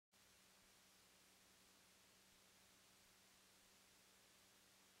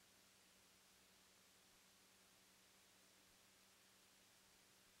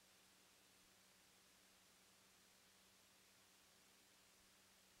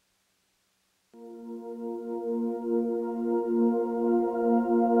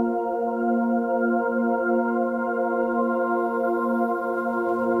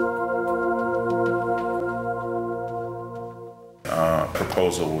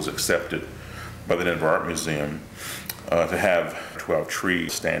proposal was accepted by the Denver Art Museum to have 12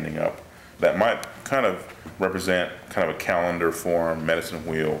 trees standing up that might kind of represent kind of a calendar form, medicine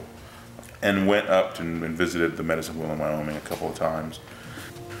wheel, and went up and visited the medicine wheel in Wyoming a couple of times.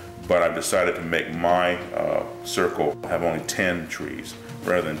 But I've decided to make my circle have only 10 trees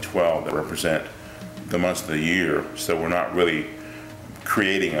rather than 12 that represent the months of the year, so we're not really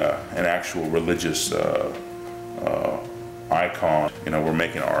creating an actual religious icon. You know, we're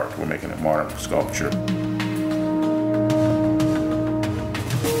making art, we're making a modern sculpture.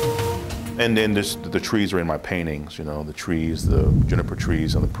 And then the trees are in my paintings, you know, the trees, the juniper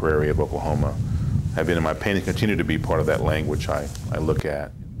trees on the prairie of Oklahoma have been in my paintings, continue to be part of that language I look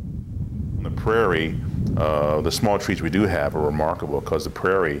at. On the prairie, the small trees we do have are remarkable because the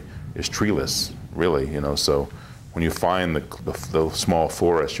prairie is treeless, really, you know, so when you find the small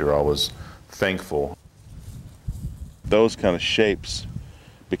forest, you're always thankful. Those kind of shapes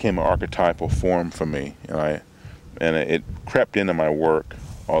became an archetypal form for me, and it crept into my work,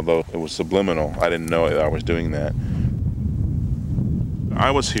 although it was subliminal. I didn't know that I was doing that.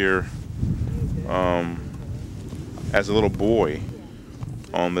 I was here as a little boy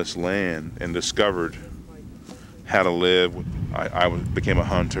on this land and discovered how to live. I became a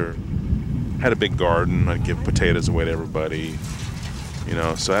hunter, had a big garden. I'd give potatoes away to everybody, you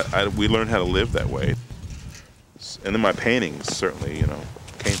know, so we learned how to live that way. And then my paintings certainly, you know,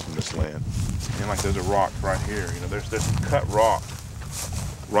 came from this land. And like there's a rock right here, you know, there's some cut rock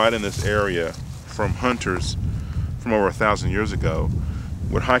right in this area from hunters from over 1,000 years ago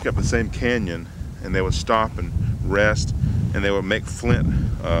would hike up the same canyon, and they would stop and rest, and they would make flint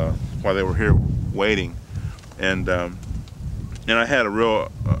while they were here waiting. And I had a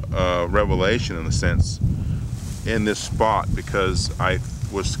real revelation, in a sense, in this spot, because I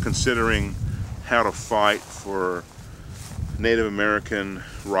was considering how to fight for Native American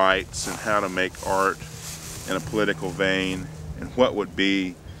rights and how to make art in a political vein, and what would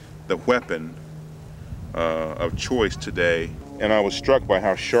be the weapon of choice today. And I was struck by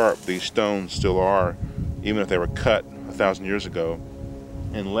how sharp these stones still are, even if they were cut 1,000 years ago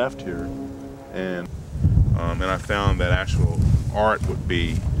and left here. And I found that actual art would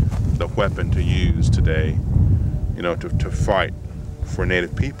be the weapon to use today, you know, to fight for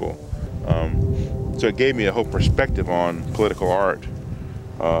Native people. So it gave me a whole perspective on political art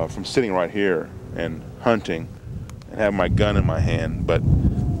from sitting right here and hunting and having my gun in my hand, but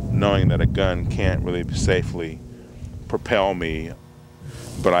knowing that a gun can't really safely propel me,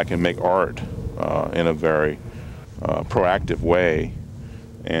 but I can make art in a very proactive way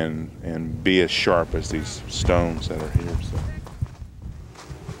and be as sharp as these stones that are here. So.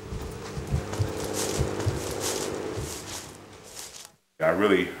 I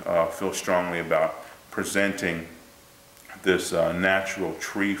really feel strongly about presenting this natural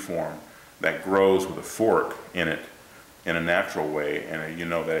tree form that grows with a fork in it in a natural way, and you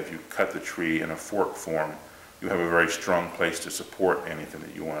know that if you cut the tree in a fork form, you have a very strong place to support anything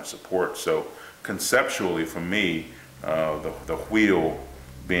that you want to support. So conceptually, for me, the wheel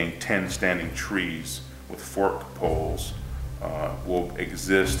being 10 standing trees with fork poles will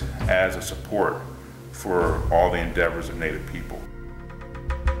exist as a support for all the endeavors of Native people.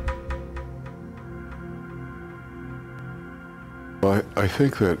 Well, I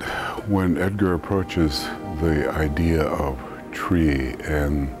think that when Edgar approaches the idea of tree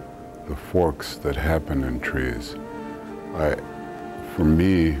and the forks that happen in trees, for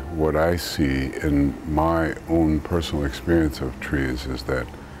me, what I see in my own personal experience of trees is that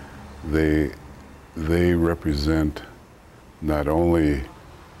they represent not only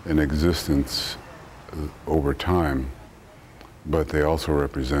an existence over time, but they also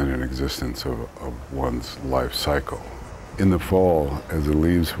represent an existence of one's life cycle. In the fall, as the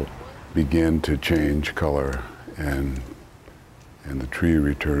leaves begin to change color and the tree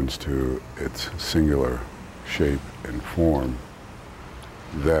returns to its singular shape and form,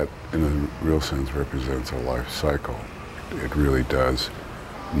 that in a real sense represents a life cycle. It really does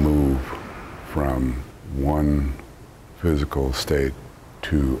move from one physical state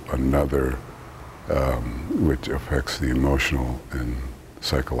to another, which affects the emotional and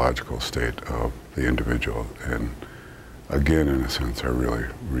psychological state of the individual, and again, in a sense, are really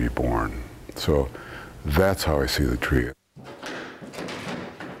reborn. So that's how I see the tree.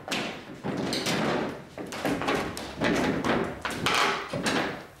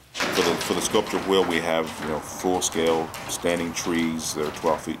 For the sculpture wheel, we have, you know, full-scale standing trees that are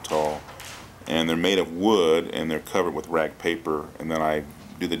 12 feet tall, and they're made of wood and they're covered with rag paper, and then I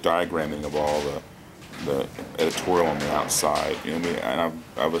do the diagramming of all the editorial on the outside. You know, and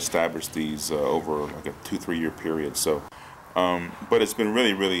I've established these over like a 2-3 year period. So But it's been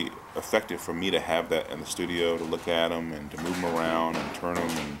really, really effective for me to have that in the studio, to look at them and to move them around and turn them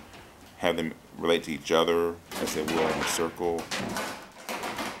and have them relate to each other as they will in a circle.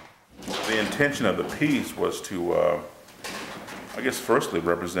 The intention of the piece was to, I guess, firstly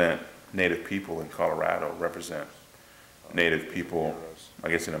represent Native people in Colorado, represent Native people, I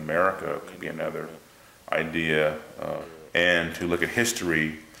guess, in America could be another idea, and to look at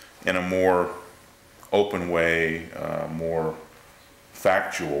history in a more open way, more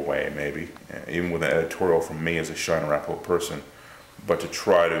factual way, maybe, even with an editorial from me as a Cheyenne Arapaho person, but to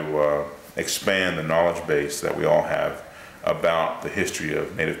try to expand the knowledge base that we all have about the history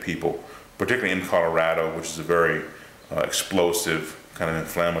of Native people, particularly in Colorado, which is a very explosive, kind of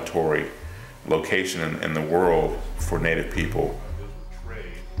inflammatory location in the world for Native people.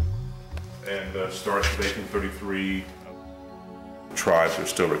 And starts with 1833. Tribes are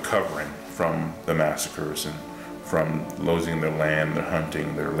still recovering from the massacres and from losing their land, their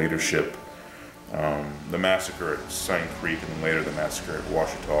hunting, their leadership. The massacre at Sign Creek and then later the massacre at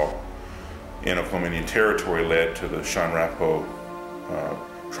Ouachita in Oklahoma Indian Territory led to the Cheyenne Arapaho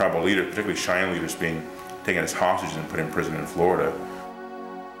tribal leaders, particularly Cheyenne leaders, being taken as hostages and put in prison in Florida.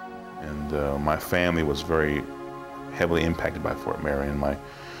 And my family was very heavily impacted by Fort Marion.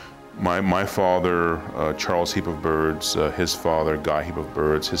 My father, Charles Heap of Birds, his father, Guy Heap of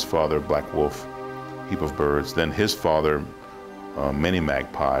Birds, his father, Black Wolf Heap of Birds, then his father, Many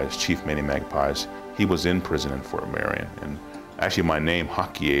Magpies, Chief Many Magpies, he was in prison in Fort Marion. And actually my name,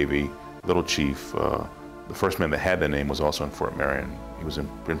 Hakievi, Little Chief, the first man that had that name was also in Fort Marion. He was in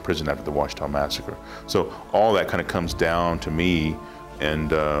prison after the Ouachita Massacre. So all that kind of comes down to me,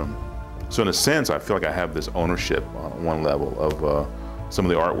 and so in a sense, I feel like I have this ownership on one level of some of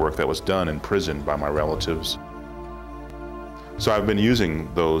the artwork that was done in prison by my relatives. So I've been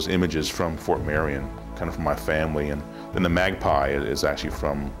using those images from Fort Marion, kind of from my family, and then the magpie is actually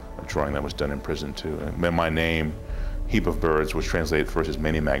from a drawing that was done in prison too. And then my name, Heap of Birds, was translated first as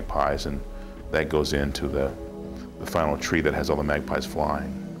Many Magpies, and that goes into the final tree that has all the magpies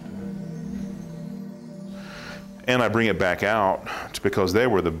flying. And I bring it back out because they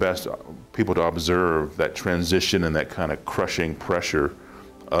were the best people to observe that transition and that kind of crushing pressure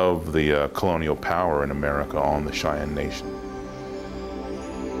of the colonial power in America on the Cheyenne Nation.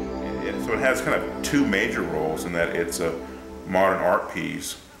 And so it has kind of two major roles in that it's a modern art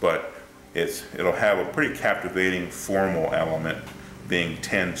piece, but it'll have a pretty captivating formal element, being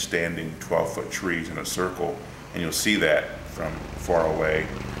 10 standing 12-foot trees in a circle, and you'll see that from far away.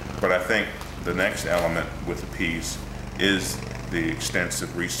 But I think the next element with the piece is the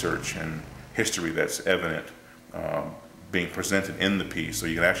extensive research and history that's evident being presented in the piece, so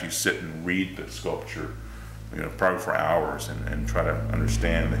you can actually sit and read the sculpture, probably for hours and try to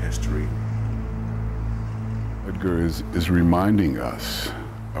understand the history. Edgar is reminding us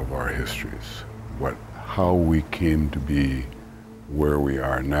of our histories, how we came to be where we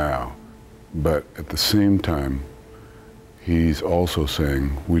are now, but at the same time, he's also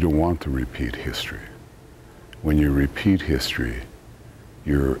saying we don't want to repeat history. When you repeat history,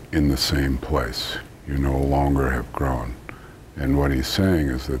 you're in the same place. You no longer have grown. And what he's saying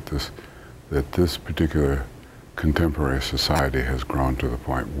is that this particular contemporary society has grown to the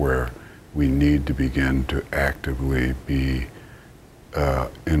point where we need to begin to actively be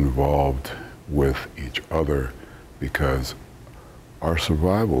involved with each other, because our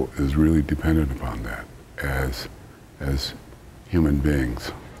survival is really dependent upon that as human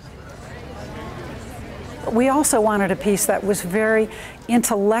beings. We also wanted a piece that was very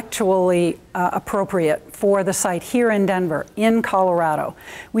intellectually appropriate for the site here in Denver, in Colorado.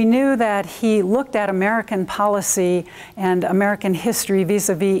 We knew that he looked at American policy and American history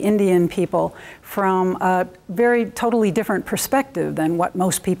vis-a-vis Indian people from a very totally different perspective than what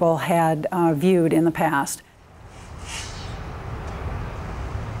most people had viewed in the past.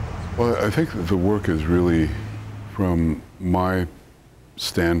 Well, I think that the work is really, from my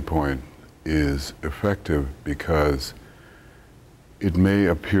standpoint, is effective because it may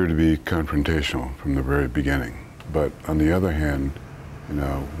appear to be confrontational from the very beginning. But on the other hand,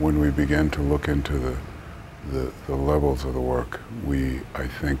 when we begin to look into the levels of the work, I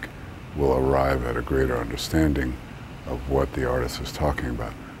think, will arrive at a greater understanding of what the artist is talking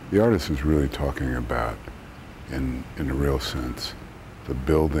about. The artist is really talking about, in a real sense, the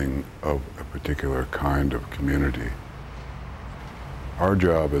building of a particular kind of community. Our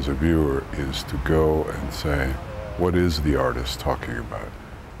job as a viewer is to go and say, what is the artist talking about?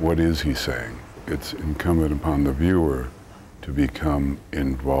 What is he saying? It's incumbent upon the viewer to become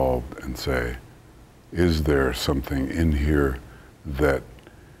involved and say, is there something in here that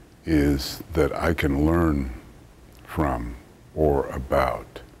I can learn from or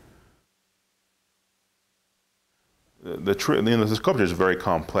about? The sculpture is very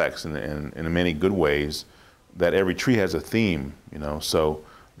complex in many good ways, that every tree has a theme, you know. So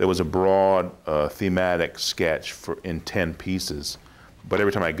there was a broad thematic sketch in 10 pieces, but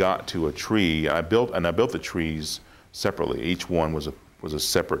every time I got to a tree, I built the trees separately. Each one was a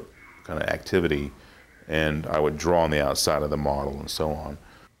separate kind of activity, and I would draw on the outside of the model and so on.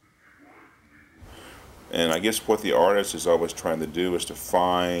 And I guess what the artist is always trying to do is to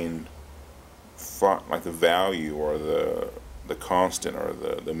find like the value or the constant or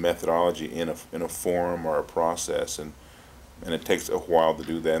the methodology in a form or a process, and it takes a while to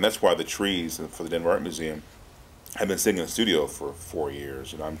do that. And that's why the trees for the Denver Art Museum have been sitting in the studio for 4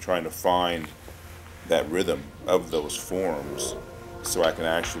 years, and I'm trying to find that rhythm of those forms so I can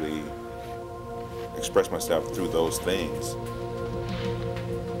actually express myself through those things.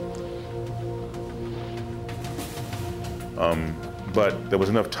 But there was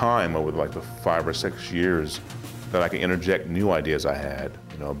enough time over like the 5 or 6 years that I could interject new ideas I had,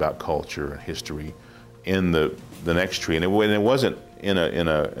 you know, about culture and history in the next tree. And it wasn't in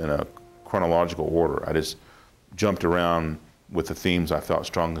a chronological order. I just jumped around with the themes I felt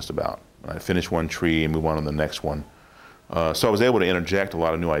strongest about. I finished one tree and move on to the next one. So I was able to interject a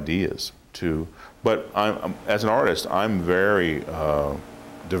lot of new ideas too. But as an artist, I'm very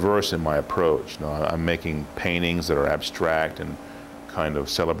diverse in my approach. You know, I'm making paintings that are abstract and kind of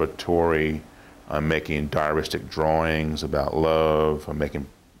celebratory. I'm making diaristic drawings about love. I'm making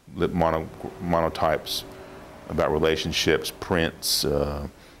monotypes about relationships, prints. You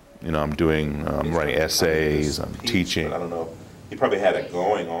know, I'm writing essays. I'm teaching. I don't know. He probably had it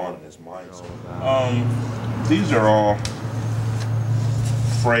going on in his mind. These are all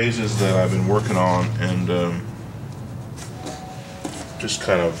phrases that I've been working on, and just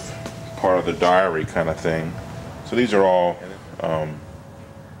kind of part of the diary kind of thing. So these are all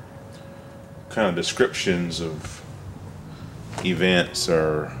kind of descriptions of events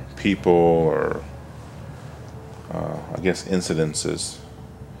or people or I guess incidences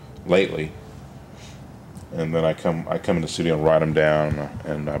lately, and then I come in the studio and write them down,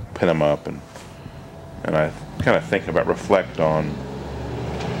 and I pin them up, and I kind of think about, reflect on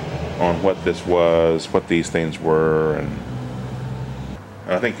what this was, what these things were, and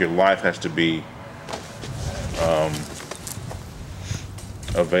I think your life has to be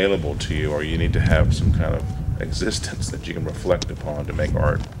available to you, or you need to have some kind of existence that you can reflect upon to make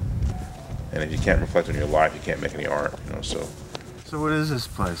art. And if you can't reflect on your life, you can't make any art, you know. So what is this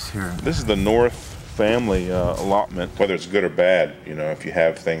place here? This is the North family allotment. Whether it's good or bad, you know, if you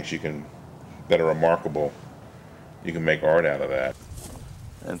have things that are remarkable, you can make art out of that.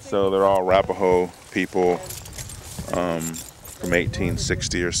 And so they're all Arapaho people from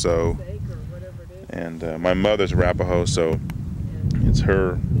 1860 or so. And my mother's Arapaho, so it's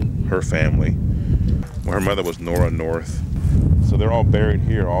her family. Well, her mother was Nora North. So they're all buried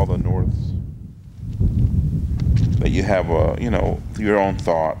here, all the Norths. That you have, you know, your own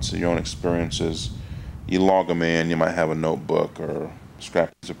thoughts, your own experiences. You log them in. You might have a notebook or a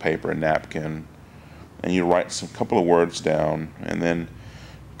scrap piece of paper, a napkin, and you write a couple of words down, and then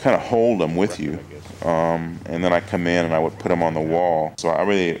kind of hold them with you. And then I come in and I would put them on the wall. So I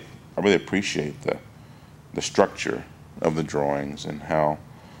really appreciate the structure of the drawings and how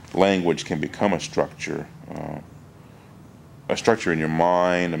language can become a structure in your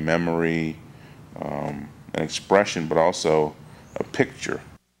mind, a memory, an expression, but also a picture.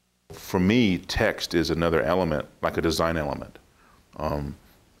 For me, text is another element, like a design element, and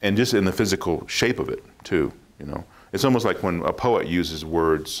just in the physical shape of it too. You know, it's almost like when a poet uses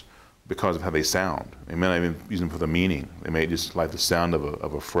words because of how they sound. They may not even use them for the meaning. They may just like the sound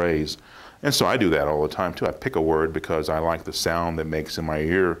of a phrase. And so I do that all the time too. I pick a word because I like the sound that makes in my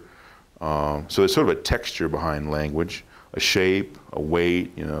ear. So there's sort of a texture behind language, a shape, a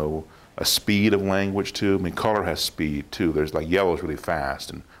weight, you know, a speed of language too. I mean, color has speed too. There's like yellow's really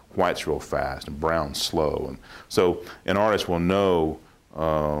fast and white's real fast and brown's slow. And so an artist will know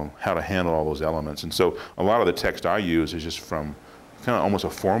how to handle all those elements. And so a lot of the text I use is just from kind of almost a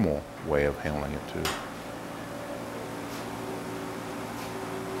formal way of handling it too.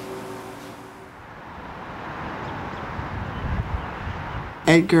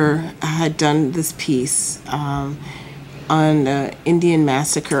 Edgar had done this piece on the Indian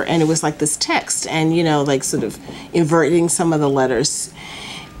massacre, and it was like this text, and you know, like sort of inverting some of the letters.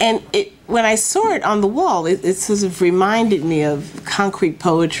 And when I saw it on the wall, it sort of reminded me of concrete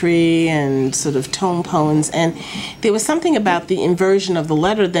poetry and sort of tone poems. And there was something about the inversion of the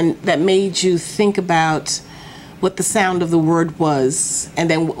letter that made you think about what the sound of the word was, and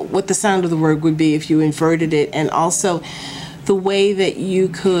then what the sound of the word would be if you inverted it. And also the way that you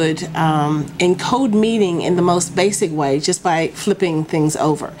could encode meaning in the most basic way just by flipping things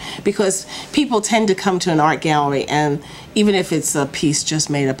over. Because people tend to come to an art gallery, and even if it's a piece just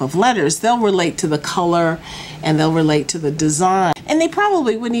made up of letters, they'll relate to the color and they'll relate to the design. And they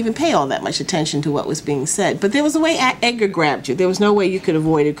probably wouldn't even pay all that much attention to what was being said. But there was a way Edgar grabbed you. There was no way you could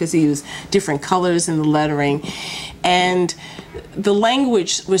avoid it because he used different colors in the lettering. And the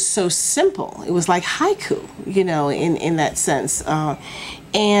language was so simple. It was like haiku, you know, in that sense.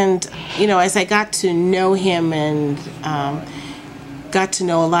 And, you know, as I got to know him and got to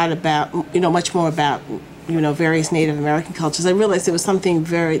know a lot about, you know, much more about, you know, various Native American cultures, I realized there was something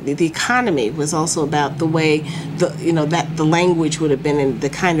the economy was also about the way, you know, that the language would have been in the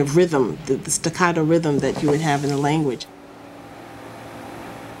kind of rhythm, the staccato rhythm that you would have in the language.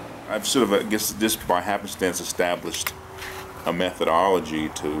 I've sort of, I guess, just by happenstance established a methodology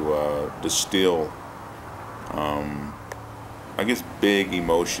to distill, I guess, big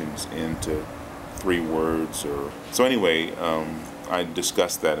emotions into 3 words. So anyway, I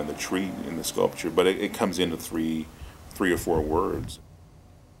discussed that in the tree, in the sculpture, but it comes into three or 4 words.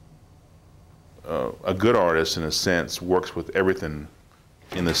 A good artist, in a sense, works with everything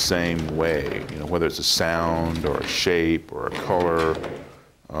in the same way, you know, whether it's a sound or a shape or a color,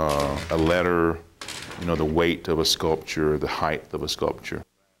 a letter, you know, the weight of a sculpture, the height of a sculpture.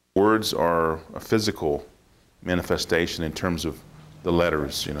 Words are a physical manifestation in terms of the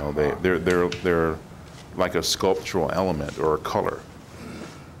letters, you know, they're like a sculptural element or a color.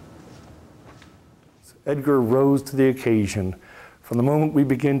 Edgar rose to the occasion from the moment we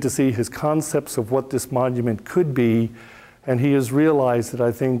begin to see his concepts of what this monument could be, and he has realized it,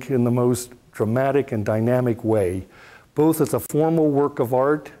 I think, in the most dramatic and dynamic way, both as a formal work of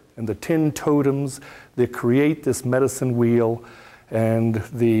art and the tin totems that create this medicine wheel, and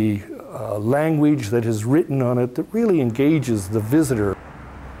the language that is written on it that really engages the visitor.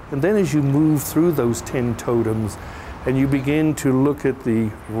 And then as you move through those tin totems and you begin to look at the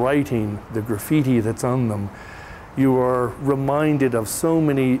writing, the graffiti that's on them, you are reminded of so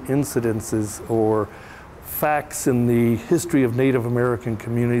many incidences or facts in the history of Native American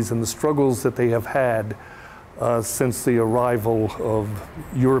communities and the struggles that they have had since the arrival of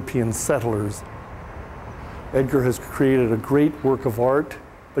European settlers. Edgar has created a great work of art,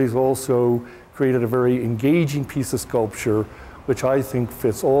 but he's also created a very engaging piece of sculpture, which I think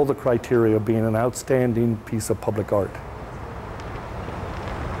fits all the criteria of being an outstanding piece of public art.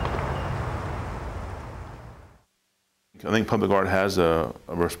 I think public art has a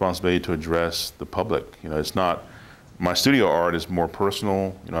responsibility to address the public. You know, it's not, my studio art is more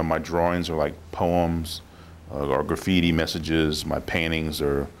personal. You know, my drawings are like poems or graffiti messages. My paintings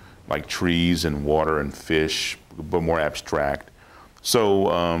are like trees and water and fish, but more abstract.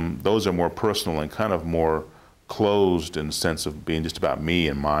 So those are more personal and kind of more closed in the sense of being just about me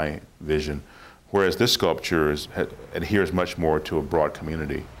and my vision. Whereas this sculpture adheres much more to a broad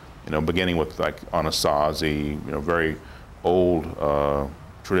community. You know, beginning with like Anasazi, you know, very old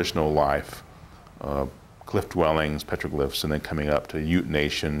traditional life, cliff dwellings, petroglyphs, and then coming up to Ute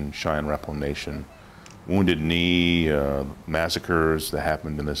Nation, Cheyenne Rappel Nation, Wounded Knee, massacres that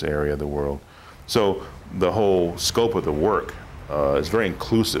happened in this area of the world. So the whole scope of the work is very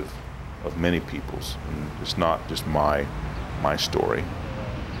inclusive of many peoples. And it's not just my story.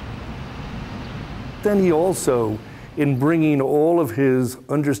 Then he also, in bringing all of his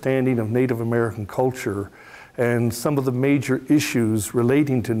understanding of Native American culture and some of the major issues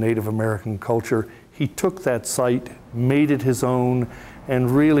relating to Native American culture, he took that site, made it his own,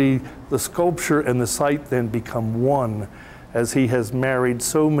 and really the sculpture and the site then become one, as he has married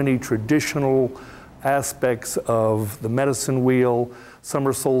so many traditional aspects of the medicine wheel,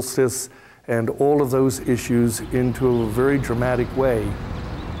 summer solstice, and all of those issues into a very dramatic way.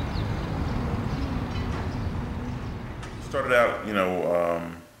 Started out, you know,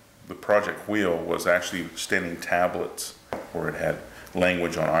 the project wheel was actually standing tablets where it had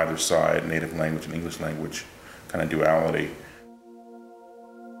language on either side, native language and English language, kind of duality.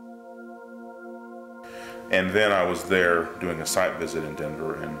 And then I was there doing a site visit in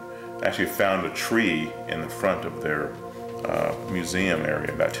Denver and actually found a tree in the front of their museum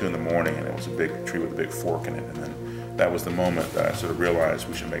area about 2 in the morning, and it was a big tree with a big fork in it. And then that was the moment that I sort of realized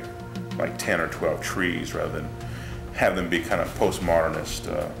we should make like 10 or 12 trees rather than have them be kind of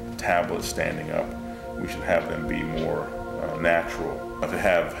postmodernist tablets standing up. We should have them be more natural. To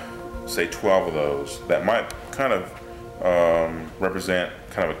have, say, 12 of those that might kind of represent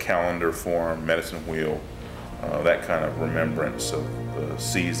kind of a calendar form, medicine wheel, that kind of remembrance of the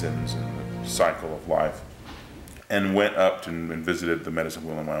seasons and the cycle of life. And went up and visited the medicine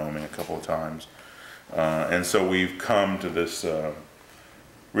wheel in Wyoming a couple of times. And so we've come to this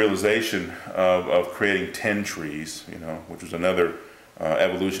realization of creating 10 trees, which was another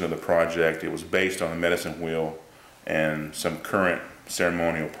evolution of the project. It was based on the medicine wheel and some current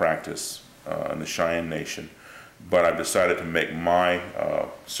ceremonial practice in the Cheyenne Nation. But I've decided to make my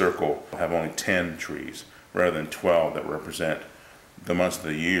circle have only 10 trees rather than 12 that represent the months of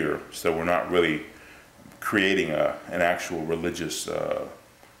the year. So we're not really creating an actual religious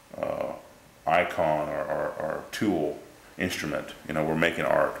icon or tool, instrument. We're making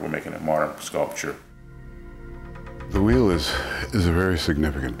art, we're making a modern sculpture. The wheel is a very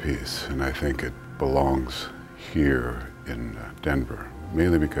significant piece, and I think it belongs here in Denver,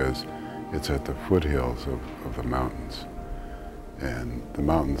 mainly because it's at the foothills of the mountains. And the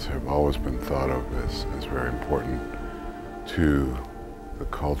mountains have always been thought of as very important to the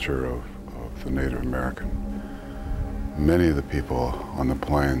culture of the Native American. Many of the people on the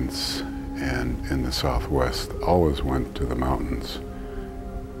plains and in the Southwest always went to the mountains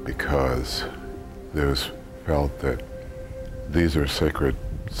because it was felt that these are sacred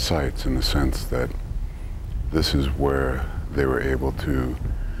sites in the sense that this is where they were able to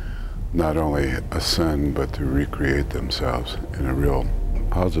not only ascend but to recreate themselves in a real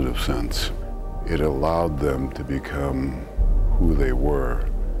positive sense. It allowed them to become who they were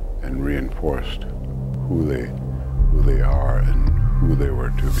and reinforced who they are and who they were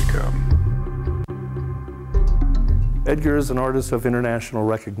to become. Edgar is an artist of international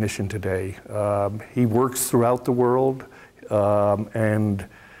recognition today. He works throughout the world, and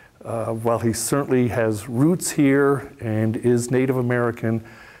while he certainly has roots here and is Native American,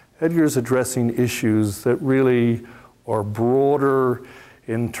 Edgar is addressing issues that really are broader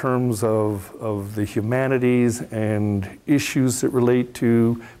in terms of the humanities and issues that relate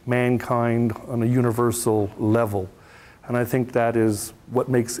to mankind on a universal level. And I think that is what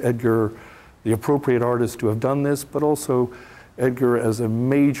makes Edgar the appropriate artist to have done this, but also Edgar as a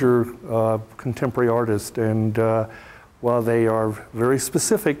major contemporary artist. And while they are very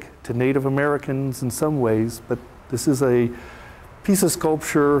specific to Native Americans in some ways, but this is a piece of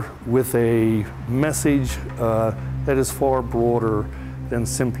sculpture with a message that is far broader than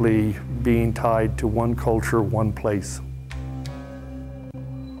simply being tied to one culture, one place.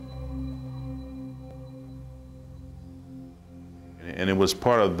 And it was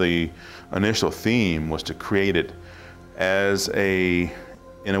part of the initial theme was to create it as in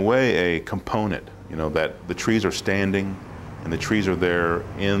a way, a component, that the trees are standing and the trees are there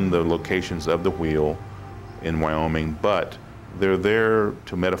in the locations of the wheel in Wyoming, but they're there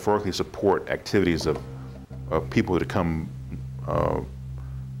to metaphorically support activities of people that come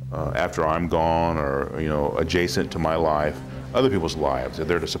after I'm gone or, adjacent to my life, other people's lives. They're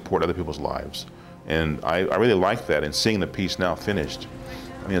there to support other people's lives. And I really like that, and seeing the piece now finished,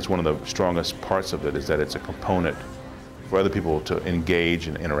 I mean, it's one of the strongest parts of it is that it's a component for other people to engage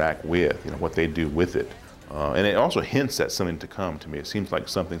and interact with, what they do with it. And it also hints at something to come to me. It seems like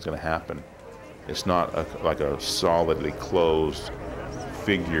something's going to happen. It's not like a solidly closed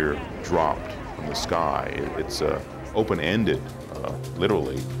figure dropped from the sky. It's open-ended,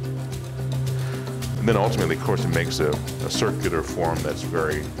 literally. And then ultimately, of course, it makes a circular form that's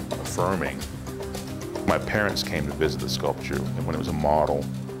very affirming. My parents came to visit the sculpture when it was a model,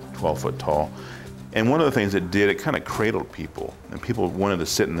 12 foot tall. And one of the things it did, it kind of cradled people. And people wanted to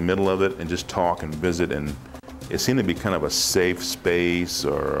sit in the middle of it and just talk and visit. And it seemed to be kind of a safe space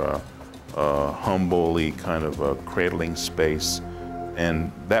or a humbly kind of a cradling space.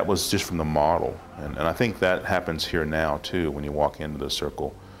 And that was just from the model. And I think that happens here now too when you walk into the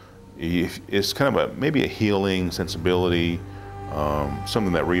circle. It's kind of maybe a healing sensibility,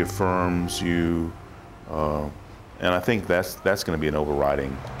 something that reaffirms you. And I think that's going to be an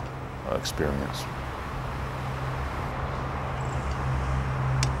overriding experience.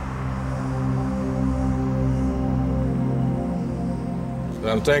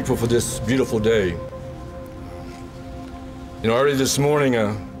 I'm thankful for this beautiful day. Early this morning,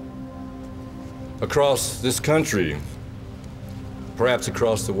 across this country, perhaps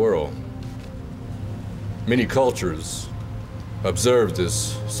across the world, many cultures observed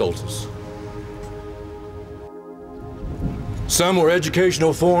this solstice. Some were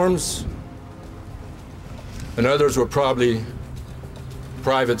educational forms, and others were probably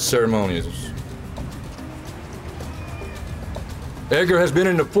private ceremonies. Edgar has been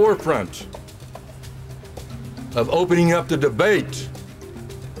in the forefront of opening up the debate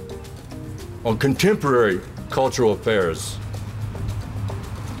on contemporary cultural affairs.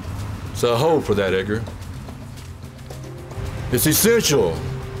 So I hope for that, Edgar. It's essential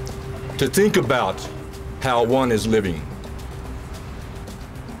to think about how one is living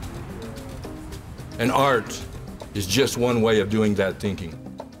And art is just one way of doing that thinking.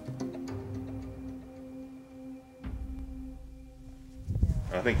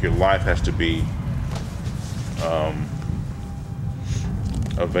 I think your life has to be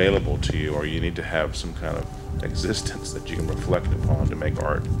available to you, or you need to have some kind of existence that you can reflect upon to make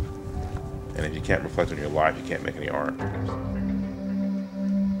art. And if you can't reflect on your life, you can't make any art.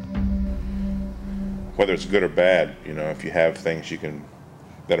 Whether it's good or bad, you know, if you have things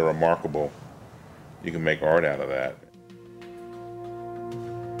that are remarkable, you can make art out of that.